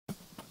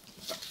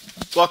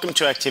Welcome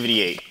to Activity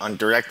 8 on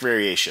direct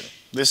variation.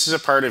 This is a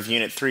part of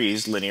Unit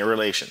 3's linear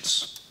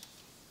relations.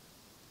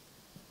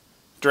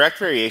 Direct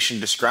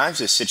variation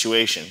describes a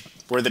situation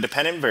where the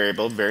dependent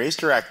variable varies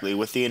directly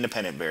with the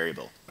independent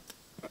variable.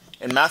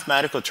 In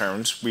mathematical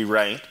terms, we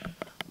write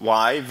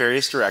y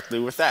varies directly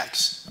with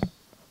x.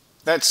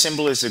 That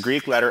symbol is the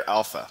Greek letter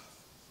alpha.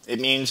 It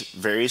means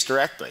varies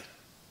directly.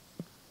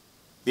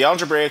 The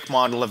algebraic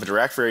model of a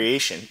direct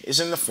variation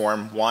is in the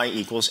form y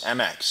equals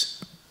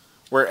mx,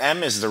 where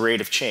m is the rate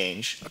of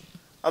change,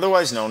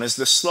 otherwise known as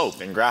the slope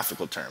in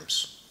graphical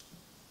terms.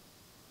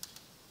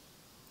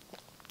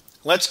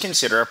 Let's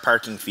consider a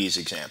parking fees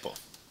example.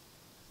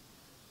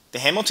 The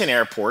Hamilton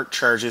Airport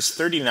charges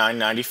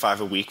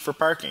 $39.95 a week for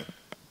parking.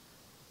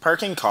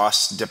 Parking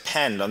costs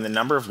depend on the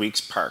number of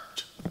weeks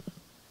parked.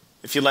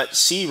 If you let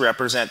C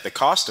represent the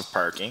cost of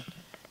parking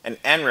and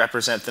N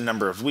represent the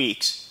number of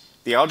weeks,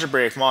 the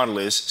algebraic model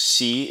is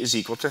C is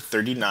equal to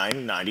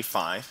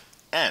 39.95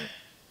 N.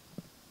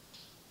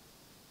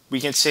 We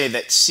can say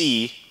that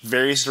C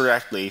varies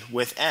directly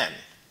with N,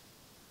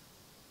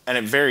 and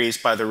it varies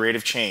by the rate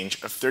of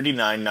change of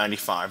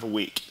 $39.95 a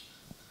week.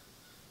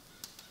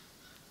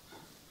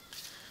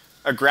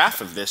 A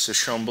graph of this is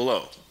shown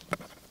below.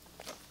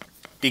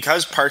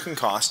 Because parking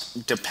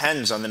cost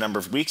depends on the number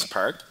of weeks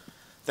parked,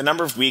 the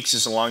number of weeks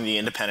is along the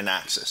independent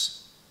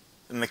axis,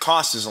 and the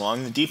cost is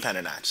along the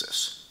dependent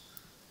axis.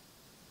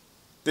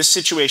 This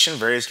situation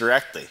varies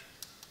directly.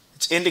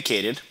 It's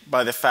indicated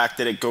by the fact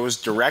that it goes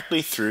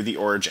directly through the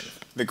origin.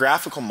 The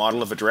graphical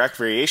model of a direct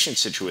variation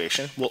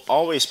situation will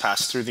always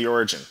pass through the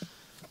origin,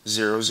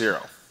 0,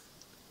 0.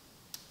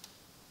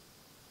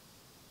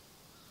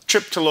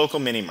 Trip to local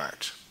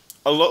mini-mart.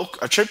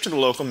 A trip to the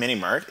local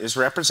mini-mart is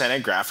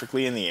represented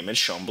graphically in the image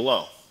shown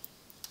below.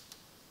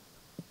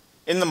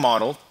 In the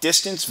model,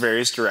 distance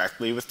varies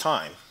directly with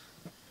time.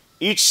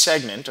 Each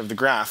segment of the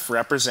graph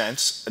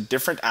represents a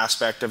different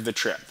aspect of the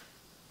trip.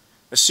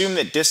 Assume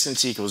that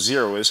distance equals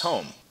 0 is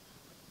home,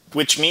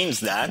 which means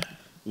that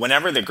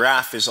whenever the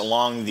graph is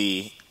along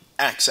the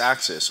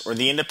x-axis or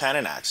the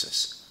independent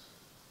axis,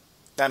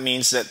 that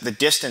means that the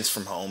distance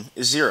from home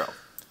is 0.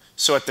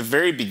 So at the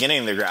very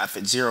beginning of the graph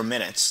at 0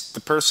 minutes, the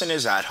person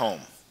is at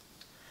home.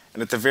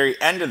 And at the very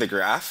end of the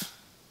graph,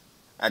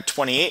 at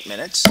 25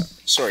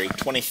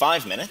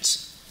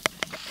 minutes,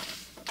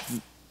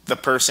 the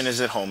person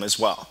is at home as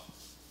well.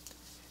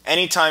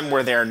 Anytime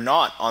where they're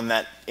not on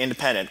that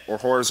independent or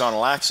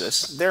horizontal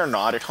axis, they're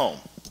not at home.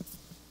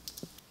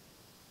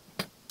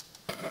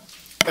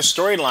 A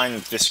storyline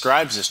that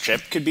describes this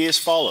trip could be as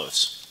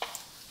follows.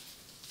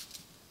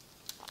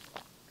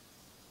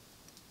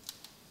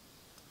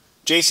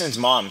 Jason's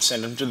mom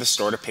sent him to the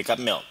store to pick up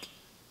milk.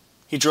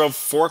 He drove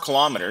 4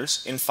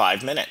 kilometers in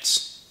 5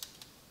 minutes.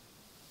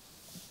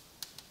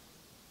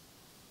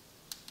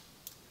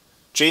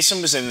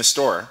 Jason was in the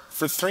store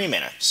for 3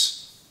 minutes.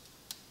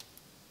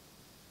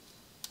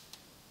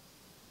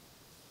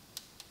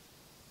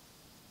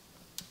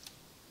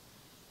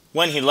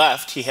 When he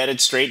left, he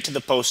headed straight to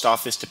the post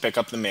office to pick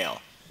up the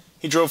mail.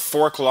 He drove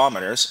 4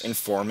 kilometers in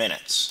 4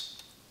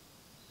 minutes.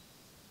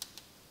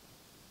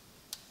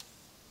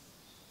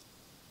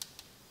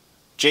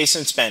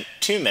 Jason spent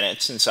 2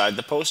 minutes inside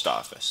the post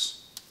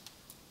office.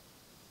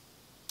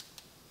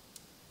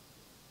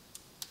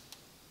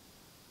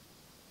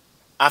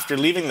 After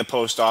leaving the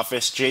post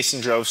office,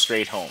 Jason drove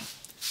straight home,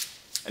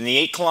 and the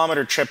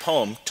 8-kilometer trip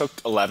home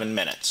took 11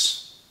 minutes.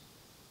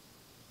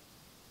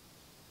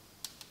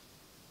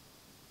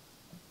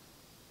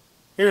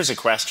 Here's a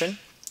question.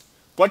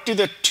 What do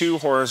the 2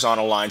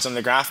 horizontal lines on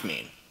the graph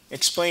mean?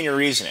 Explain your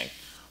reasoning.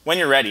 When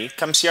you're ready,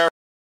 come see our